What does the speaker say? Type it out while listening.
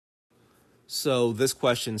So this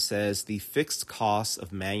question says the fixed costs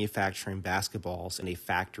of manufacturing basketballs in a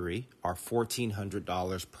factory are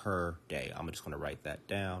 $1,400 per day. I'm just going to write that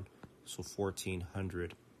down. So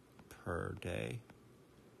 $1,400 per day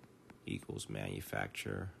equals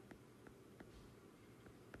manufacture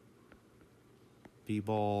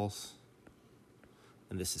b-balls,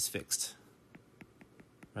 and this is fixed,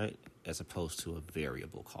 right? As opposed to a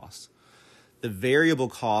variable cost. The variable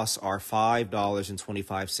costs are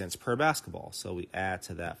 $5.25 per basketball. So we add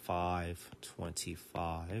to that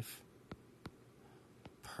 $5.25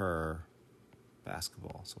 per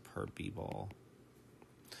basketball, so per b-ball.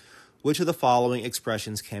 Which of the following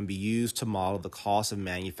expressions can be used to model the cost of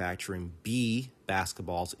manufacturing B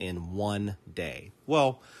basketballs in 1 day?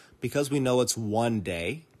 Well, because we know it's 1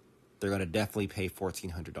 day, they're going to definitely pay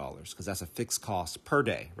 $1,400 because that's a fixed cost per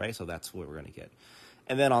day, right? So that's what we're going to get.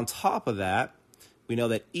 And then on top of that, we know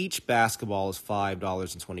that each basketball is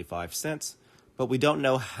 $5.25, but we don't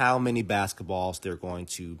know how many basketballs they're going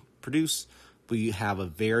to produce. We have a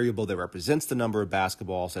variable that represents the number of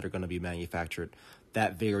basketballs that are going to be manufactured.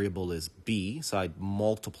 That variable is B, so I'd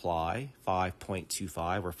multiply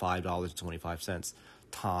 5.25 or $5.25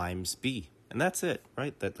 times B, and that's it,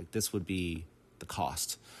 right? This would be the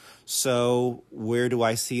cost. So where do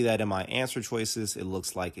I see that in my answer choices? It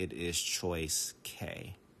looks like it is choice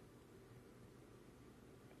K.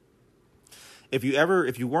 If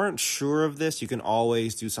you weren't sure of this, you can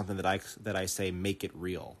always do something that I say, make it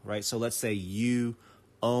real, right? So let's say you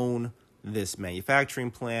own this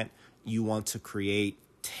manufacturing plant. You want to create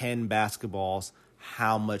 10 basketballs.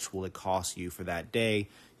 How much will it cost you for that day?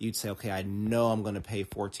 You'd say, okay, I know I'm going to pay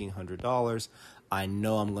 $1,400. I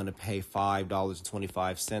know I'm going to pay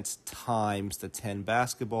 $5.25 times the 10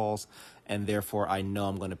 basketballs, and therefore I know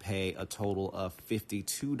I'm going to pay a total of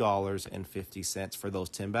 $52.50 for those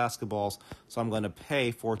 10 basketballs. So I'm going to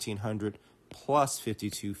pay $1,400 plus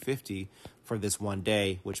 $52.50 for this 1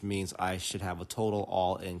 day, which means I should have a total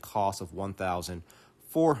all-in cost of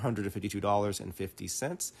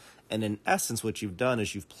 $1,452.50. And in essence, what you've done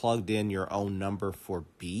is you've plugged in your own number for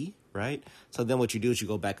B, right? So then what you do is you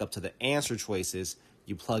go back up to the answer choices,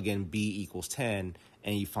 you plug in B equals 10,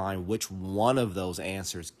 and you find which one of those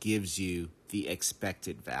answers gives you the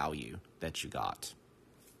expected value that you got.